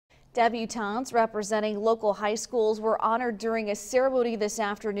Debutantes representing local high schools were honored during a ceremony this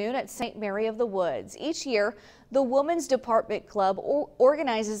afternoon at St. Mary of the Woods. Each year, the Women's Department Club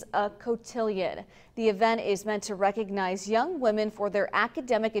organizes a cotillion. The event is meant to recognize young women for their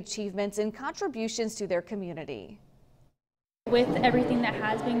academic achievements and contributions to their community. With everything that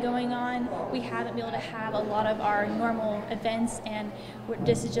has been going on, we haven't been able to have a lot of our normal events, and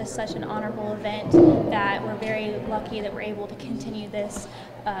this is just such an honorable event that we're very lucky that we're able to continue this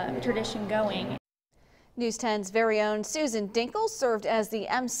tradition going. News 10's very own Susan Dinkle served as the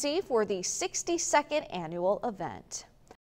MC for the 62nd annual event.